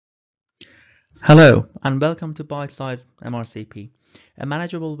Hello, and welcome to Bite-Sized MRCP, a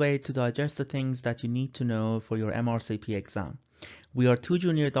manageable way to digest the things that you need to know for your MRCP exam. We are two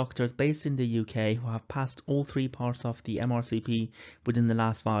junior doctors based in the UK who have passed all three parts of the MRCP within the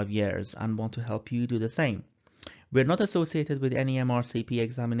last 5 years and want to help you do the same. We're not associated with any MRCP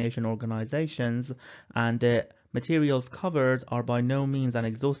examination organisations, and the materials covered are by no means an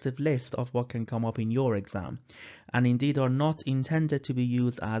exhaustive list of what can come up in your exam, and indeed are not intended to be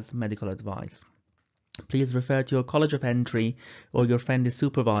used as medical advice. Please refer to your College of Entry or your friendly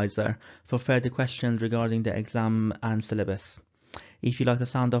supervisor for further questions regarding the exam and syllabus. If you like the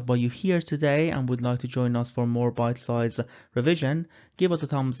sound of what you hear today and would like to join us for more bite-sized revision, give us a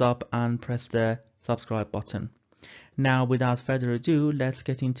thumbs up and press the subscribe button. Now, without further ado, let's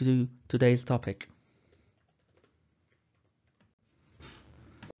get into today's topic,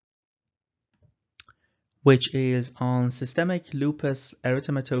 which is on systemic lupus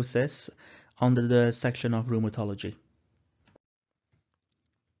erythematosus under the section of rheumatology.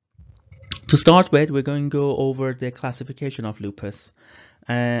 To start with, we're going to go over the classification of lupus.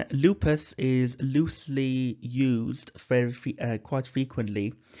 Lupus is loosely used quite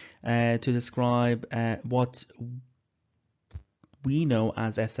frequently to describe what we know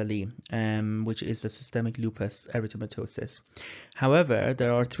as SLE, which is the systemic lupus erythematosus. However,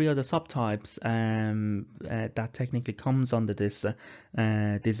 there are three other subtypes that technically comes under this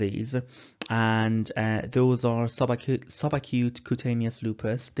disease, and those are subacute cutaneous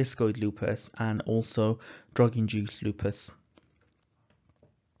lupus, discoid lupus, and also drug-induced lupus.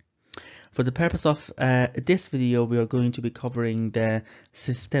 For the purpose of this video, we are going to be covering the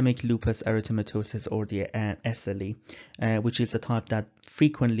systemic lupus erythematosus, or the SLE, which is the type that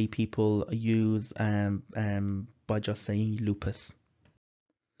frequently people use by just saying lupus.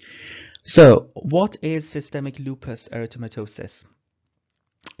 So, what is systemic lupus erythematosus?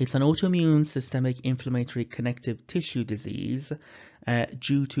 It's an autoimmune systemic inflammatory connective tissue disease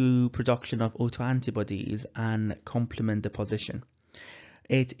due to production of autoantibodies and complement deposition.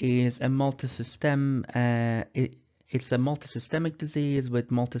 It is a it's a multisystemic disease with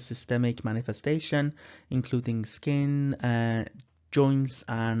multisystemic manifestation, including skin, joints,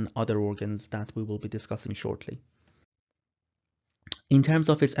 and other organs that we will be discussing shortly. In terms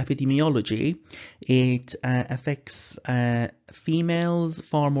of its epidemiology, it affects females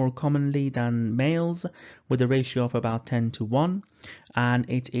far more commonly than males, with a ratio of about 10 to 1, and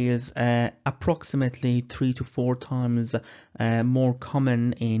it is approximately 3 to 4 times more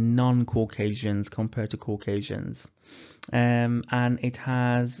common in non-Caucasians compared to Caucasians. And it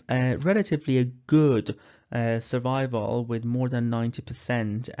has relatively a good survival, with more than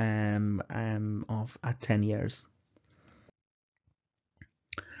 90% at 10 years.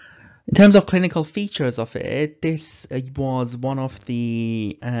 In terms of clinical features of it, this was one of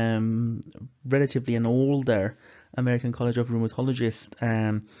the relatively an older American College of Rheumatologists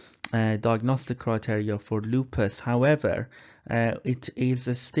diagnostic criteria for lupus. However, it is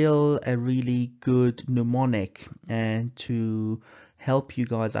still a really good mnemonic to help you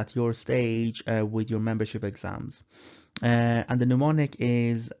guys at your stage with your membership exams. And the mnemonic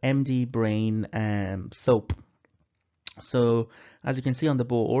is MD Brain SOAP. So, as you can see on the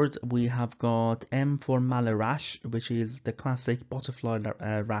board, we have got M for malarash, which is the classic butterfly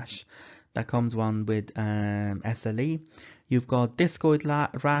rash that comes on with SLE. You've got discoid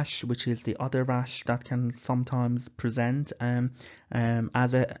rash, which is the other rash that can sometimes present as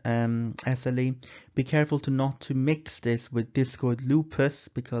a SLE. Be careful not to mix this with discoid lupus,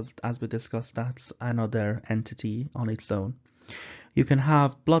 because as we discussed, that's another entity on its own. You can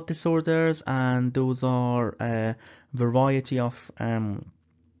have blood disorders, and those are a variety of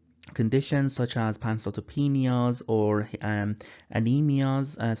conditions such as pancytopenias or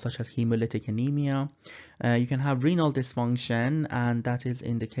anemias, such as hemolytic anemia. You can have renal dysfunction, and that is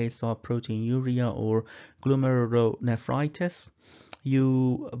in the case of proteinuria or glomerulonephritis.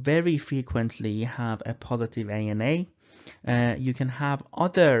 You very frequently have a positive ANA. You can have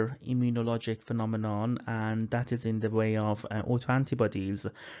other immunologic phenomenon, and that is in the way of autoantibodies,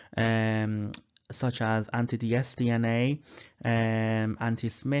 such as anti-dsDNA,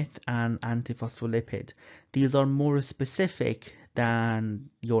 anti-Smith, and anti-phospholipid. These are more specific than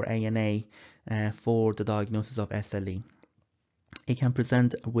your ANA for the diagnosis of SLE. It can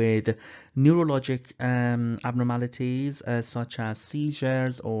present with neurologic abnormalities such as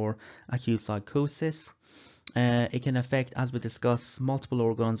seizures or acute psychosis. It can affect, as we discussed, multiple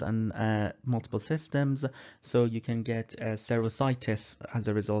organs and multiple systems, so you can get serositis as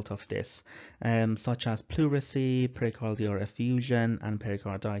a result of this, such as pleurisy, pericardial effusion, and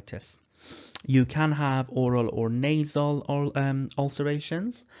pericarditis. You can have oral or nasal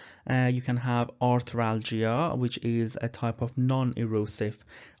ulcerations. You can have arthralgia, which is a type of non-erosive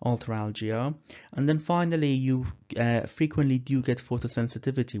arthralgia. And then finally, you frequently do get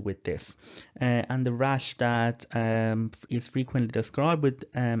photosensitivity with this. And the rash that is frequently described with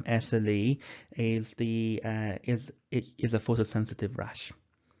SLE is is a photosensitive rash.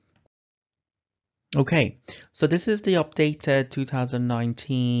 Okay, so this is the updated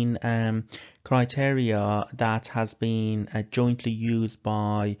 2019 criteria that has been jointly used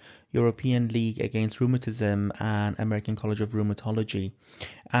by European League Against Rheumatism and American College of Rheumatology,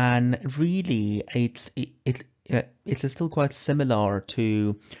 and really it's still quite similar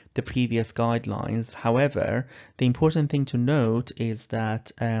to the previous guidelines. However, the important thing to note is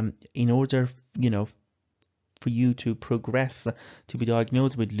that in order, for you to progress to be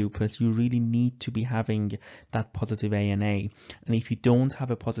diagnosed with lupus, you really need to be having that positive ANA. And if you don't have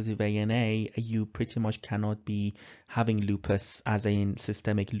a positive ANA, you pretty much cannot be having lupus, as in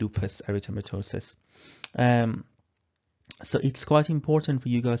systemic lupus erythematosus. So it's quite important for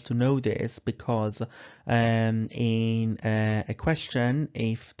you guys to know this, because in a question,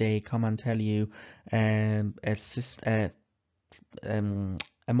 if they come and tell you a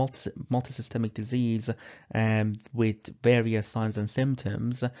multisystemic disease with various signs and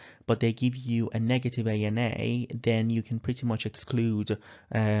symptoms, but they give you a negative ANA, then you can pretty much exclude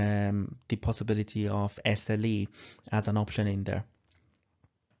the possibility of SLE as an option in there.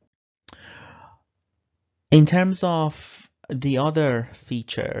 In terms of the other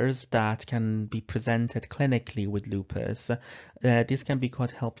features that can be presented clinically with lupus, this can be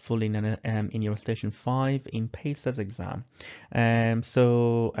quite helpful in your station 5 in PACES exam.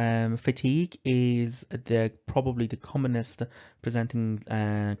 Fatigue is probably the commonest presenting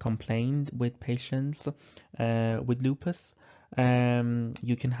complaint with patients with lupus.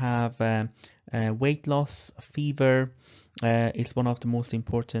 You can have weight loss, fever. Is one of the most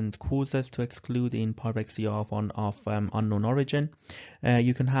important causes to exclude in pyrexia of unknown origin.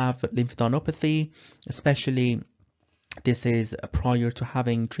 You can have lymphadenopathy, especially this is prior to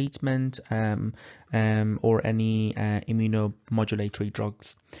having treatment or any immunomodulatory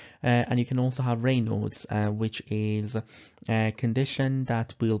drugs. And you can also have Raynaud's, which is a condition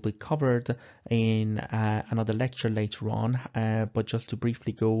that will be covered in another lecture later on, but just to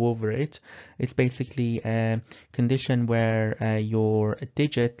briefly go over it, it's basically a condition where your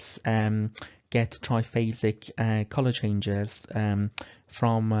digits get triphasic color changes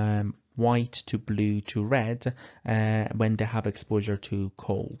from white to blue to red when they have exposure to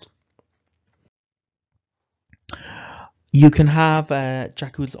cold. You can have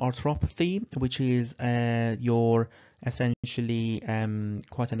Jacob's arthropathy, which is your essentially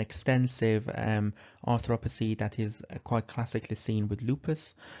quite an extensive arthropathy that is quite classically seen with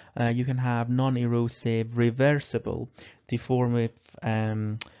lupus. You can have non-erosive, reversible, deforming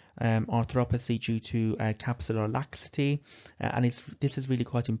arthropathy due to capsular laxity, and this is really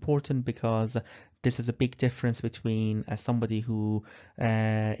quite important, because this is a big difference between somebody who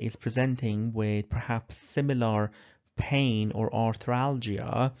is presenting with perhaps similar pain or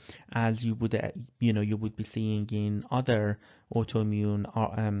arthralgia as you would be seeing in other autoimmune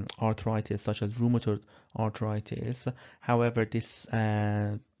arthritis, such as rheumatoid arthritis. However,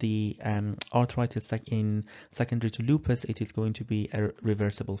 the arthritis in secondary to lupus, it is going to be a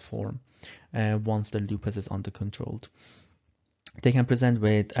reversible form once the lupus is under controlled. They can present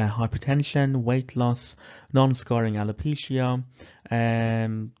with hypertension, weight loss, non-scarring alopecia,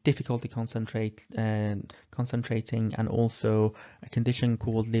 difficulty concentrating, and also a condition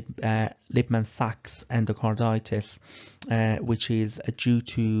called Liebman-Sachs endocarditis, which is due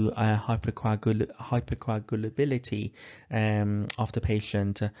to hypercoagulability of the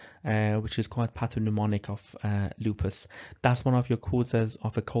patient, which is quite pathognomonic of lupus. That's one of your causes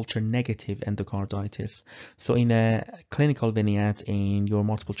of a culture negative endocarditis. So in a clinical vignette in your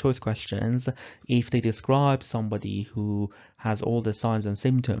multiple choice questions, if they describe somebody who has all the signs and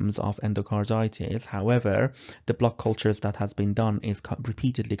symptoms of endocarditis, however, the blood cultures that has been done is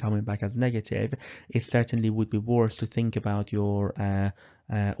repeatedly coming back as negative, it certainly would be worse to think about your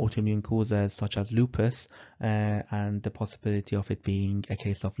autoimmune causes such as lupus and the possibility of it being a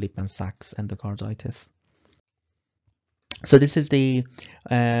case of Liebman-Sachs endocarditis. So this is the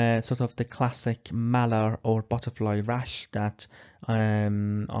sort of the classic malar or butterfly rash that I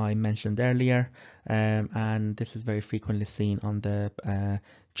mentioned earlier, and this is very frequently seen on the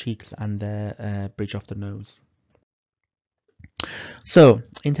cheeks and the bridge of the nose. So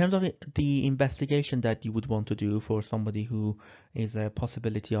in terms of the investigation that you would want to do for somebody who is a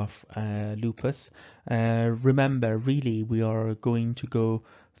possibility of lupus, remember, really we are going to go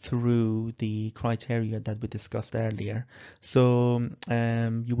through the criteria that we discussed earlier. So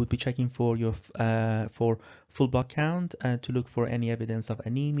you would be checking for your for full blood count to look for any evidence of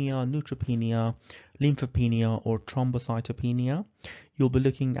anemia, neutropenia, lymphopenia, or thrombocytopenia. You'll be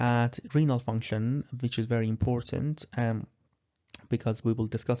looking at renal function, which is very important. Because we will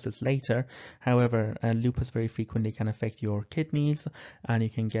discuss this later. However, lupus very frequently can affect your kidneys, and you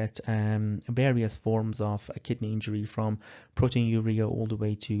can get various forms of kidney injury from proteinuria all the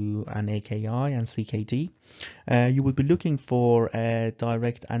way to an AKI and CKD. You would be looking for a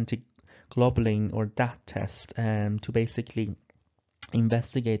direct antiglobulin or DAT test to basically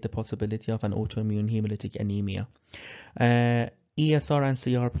investigate the possibility of an autoimmune hemolytic anemia. ESR and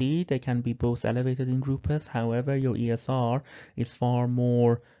CRP, they can be both elevated in lupus. However, your ESR is far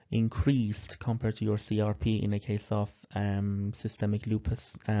more increased compared to your CRP in the case of systemic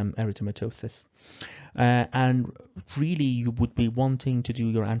lupus erythematosus. And really, you would be wanting to do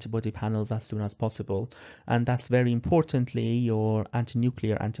your antibody panels as soon as possible. And that's very importantly your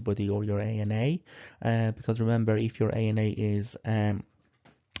anti-nuclear antibody or your ANA, because remember, if your ANA is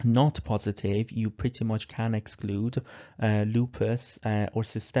not positive, you pretty much can exclude lupus or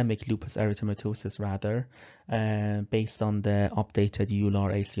systemic lupus erythematosus rather, based on the updated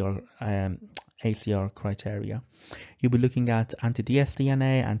EULAR ACR criteria. You'll be looking at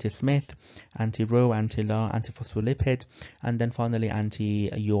anti-dsDNA, anti-Smith, anti-Rho, anti-La, anti-phospholipid, and then finally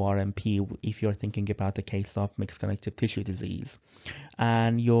anti-URMP if you're thinking about the case of mixed connective tissue disease.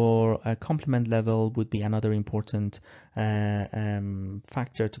 And your complement level would be another important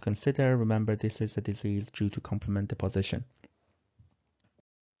factor to consider. Remember, this is a disease due to complement deposition.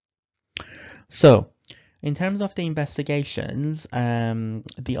 So, in terms of the investigations,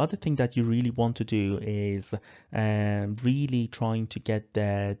 the other thing that you really want to do is really trying to get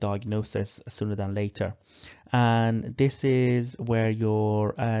the diagnosis sooner than later. And this is where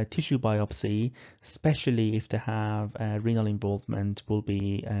your tissue biopsy, especially if they have renal involvement, will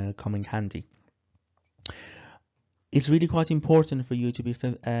be coming handy. It's really quite important for you to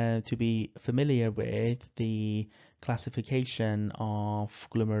be familiar with the classification of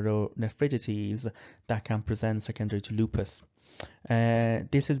glomerulonephritides that can present secondary to lupus.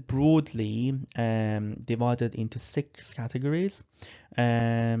 This is broadly divided into 6 categories,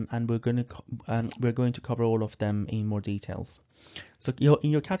 and we're going to cover all of them in more details. So in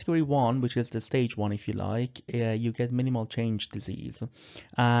your category 1, which is the stage 1 if you like, you get minimal change disease,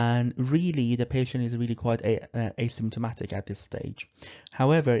 and really the patient is really quite asymptomatic at this stage.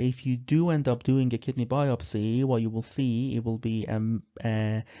 However, if you do end up doing a kidney biopsy, what you will see, it will be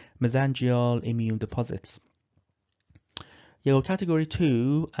mesangial immune deposits. Your category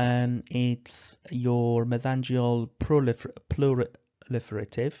 2, it's your mesangial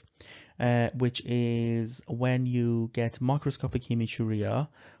proliferative, which is when you get microscopic hematuria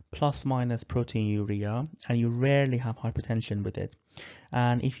plus minus proteinuria, and you rarely have hypertension with it.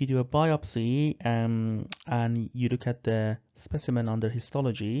 And if you do a biopsy and you look at the specimen under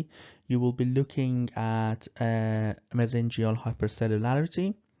histology, you will be looking at mesangial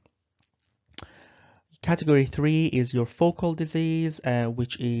hypercellularity. Category 3 is your focal disease,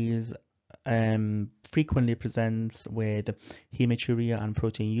 which is frequently presents with hematuria and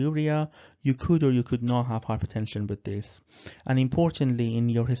proteinuria. You could or you could not have hypertension with this. And importantly, in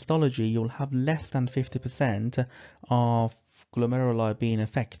your histology, you'll have less than 50% of glomeruli being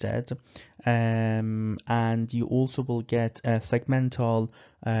affected, and you also will get segmental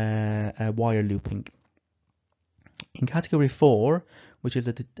wire looping. In category 4, which is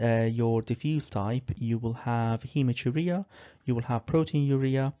your diffuse type, you will have hematuria, you will have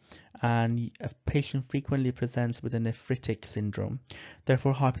proteinuria, and a patient frequently presents with a nephritic syndrome.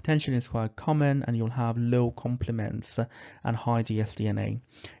 Therefore, hypertension is quite common, and you'll have low complements and high dsDNA.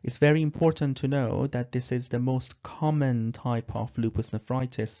 It's very important to know that this is the most common type of lupus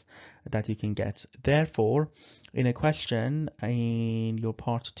nephritis that you can get. Therefore, in a question in your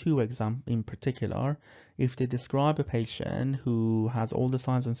part 2 exam in particular, if they describe a patient who has all the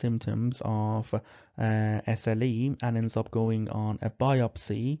signs and symptoms of SLE and ends up going on a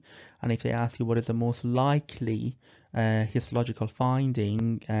biopsy, and if they ask you what is the most likely histological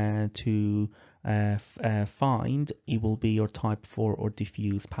finding to find, it will be your type 4 or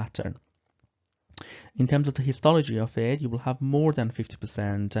diffuse pattern. In terms of the histology of it, you will have more than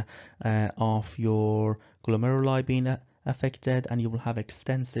 50% of your glomeruli being affected, and you will have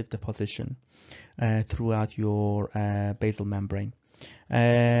extensive deposition throughout your basal membrane.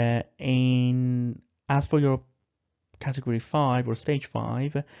 As for your category 5 or stage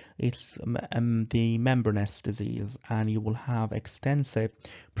 5, it's the membranous disease, and you will have extensive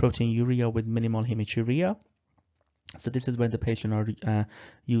proteinuria with minimal hematuria. So this is when the patient are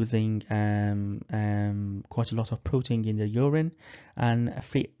using quite a lot of protein in their urine, and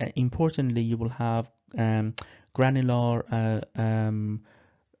importantly, you will have granular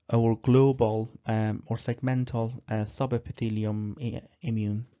or global or segmental subepithelium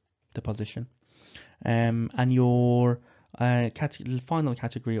immune deposition. And your final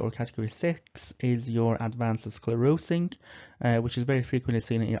category, or category 6, is your advanced sclerosing, which is very frequently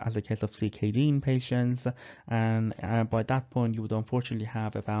seen as a case of CKD in patients. And by that point, you would unfortunately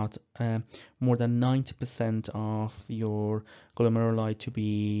have about more than 90% of your glomeruli to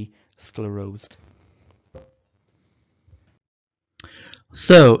be sclerosed.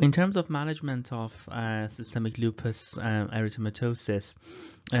 So, in terms of management of systemic lupus erythematosus,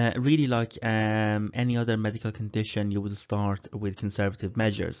 really like any other medical condition, you would start with conservative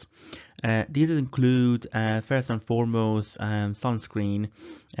measures. These include, first and foremost, sunscreen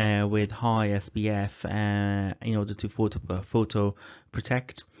with high SPF in order to photo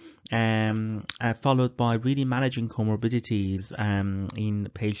protect. Followed by really managing comorbidities in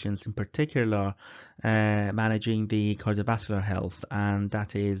patients, in particular managing the cardiovascular health, and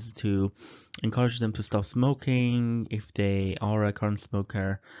that is to encourage them to stop smoking if they are a current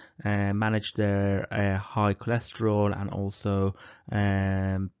smoker, manage their high cholesterol, and also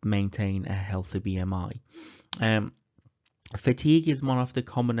maintain a healthy BMI. Fatigue is one of the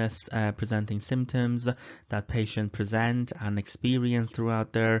commonest presenting symptoms that patients present and experience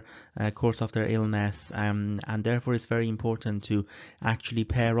throughout their course of their illness, and therefore it's very important to actually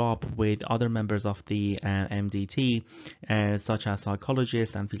pair up with other members of the MDT, such as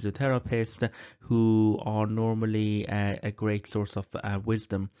psychologists and physiotherapists, who are normally a great source of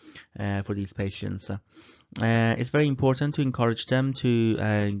wisdom for these patients. It's very important to encourage them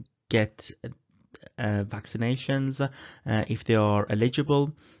to get vaccinations if they are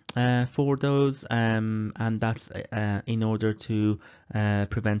eligible for those, and that's in order to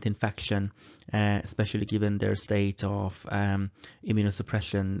prevent infection, especially given their state of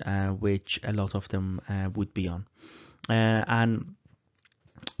immunosuppression, which a lot of them would be on. And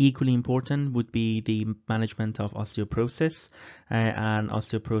equally important would be the management of osteoporosis and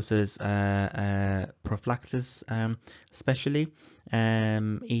osteoporosis prophylaxis, especially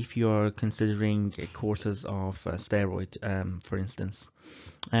if you're considering courses of steroid, for instance.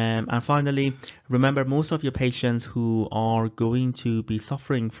 And finally, remember, most of your patients who are going to be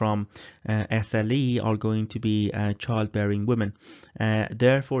suffering from SLE are going to be childbearing women.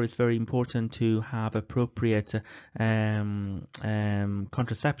 Therefore, it's very important to have appropriate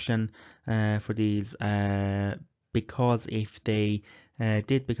contraception for these, because if they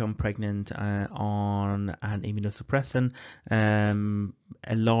did become pregnant on an immunosuppressant,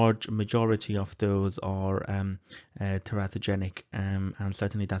 a large majority of those are teratogenic, and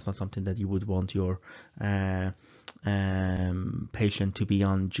certainly that's not something that you would want your patient to be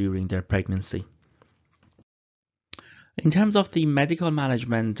on during their pregnancy. In terms of the medical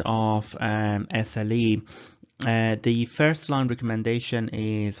management of SLE, the first line recommendation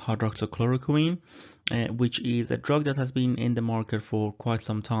is hydroxychloroquine, which is a drug that has been in the market for quite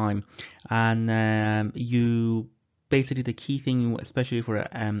some time, and basically the key thing, especially for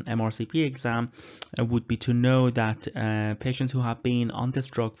an MRCP exam, would be to know that patients who have been on this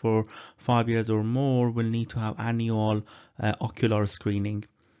drug for 5 years or more will need to have annual ocular screening.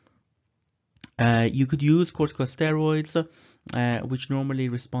 You could use corticosteroids, which normally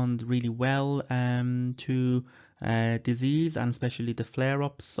respond really well to disease, and especially the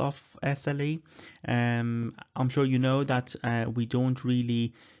flare-ups of SLE. I'm sure you know that we don't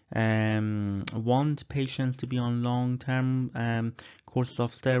really want patients to be on long-term courses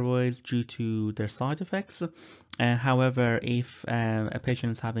of steroids due to their side effects. However, if a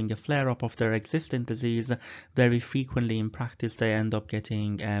patient is having a flare-up of their existing disease, very frequently in practice they end up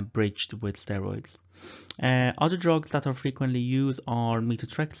getting bridged with steroids. Other drugs that are frequently used are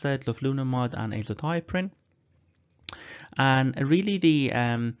methotrexate, leflunomide, and azathioprine. And really the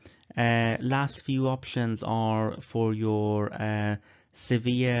last few options are for your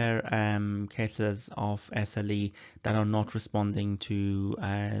severe cases of SLE that are not responding to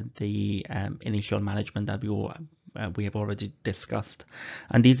the initial management that we have already discussed.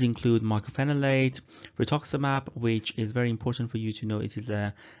 And these include mycophenolate, rituximab, which is very important for you to know. It is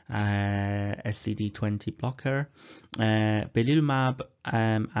a CD20 blocker, belimumab,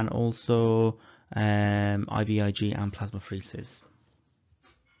 and also IVIG and plasmapheresis.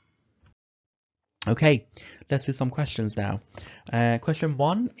 Okay, let's do some questions now. Question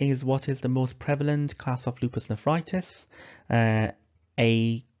 1 is, what is the most prevalent class of lupus nephritis?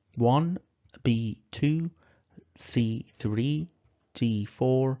 A1, B2, C3,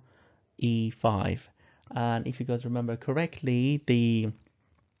 D4, E5. And if you guys remember correctly, the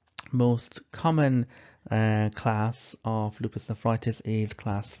most common class of lupus nephritis is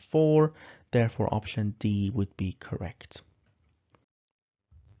class 4, therefore option D would be correct.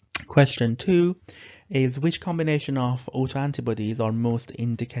 Question 2 is which combination of autoantibodies are most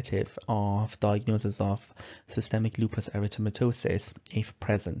indicative of diagnosis of systemic lupus erythematosus if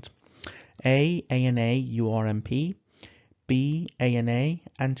present? A. ANA URMP, B. ANA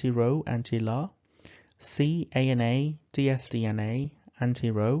anti-Rho anti-La, C. ANA dsDNA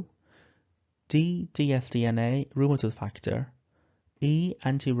anti-Rho, D. dsDNA rheumatoid factor, E.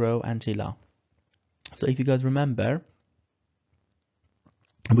 anti-Rho anti-La. So if you guys remember,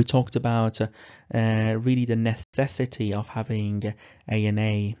 we talked about really the necessity of having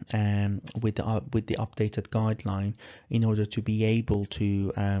ANA with the updated guideline in order to be able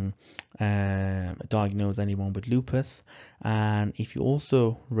to diagnose anyone with lupus. And if you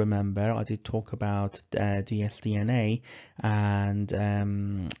also remember, I did talk about dsDNA and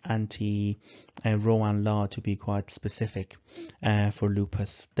anti-Rho and La to be quite specific for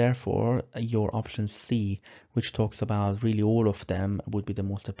lupus. Therefore, your option C, which talks about really all of them, would be the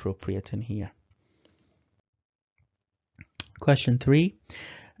most appropriate in here. Question 3.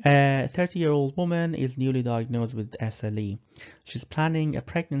 A 30-year-old woman is newly diagnosed with SLE. She's planning a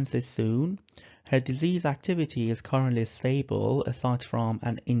pregnancy soon. Her disease activity is currently stable aside from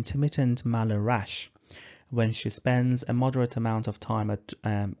an intermittent malar rash when she spends a moderate amount of time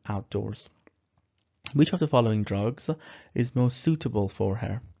outdoors. Which of the following drugs is most suitable for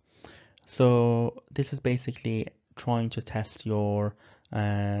her? So this is basically trying to test your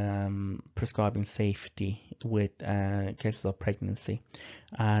prescribing safety with cases of pregnancy.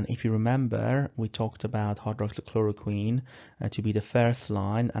 And if you remember, we talked about hydroxychloroquine to be the first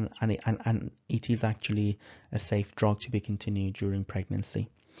line, and it is actually a safe drug to be continued during pregnancy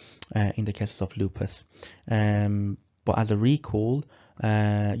in the cases of lupus. But as a recall,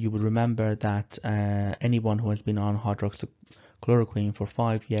 you will remember that anyone who has been on hydroxychloroquine for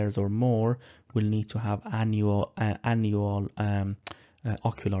 5 years or more will need to have annual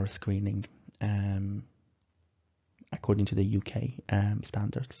ocular screening according to the UK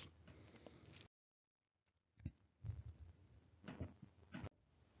standards.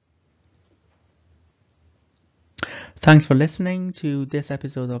 Thanks for listening to this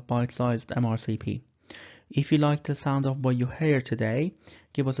episode of Bite-Sized MRCP. If you like the sound of what you hear today,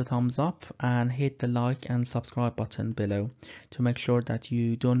 give us a thumbs up and hit the like and subscribe button below to make sure that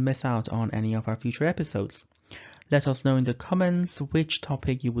you don't miss out on any of our future episodes. Let us know in the comments which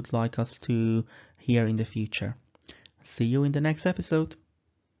topic you would like us to hear in the future. See you in the next episode.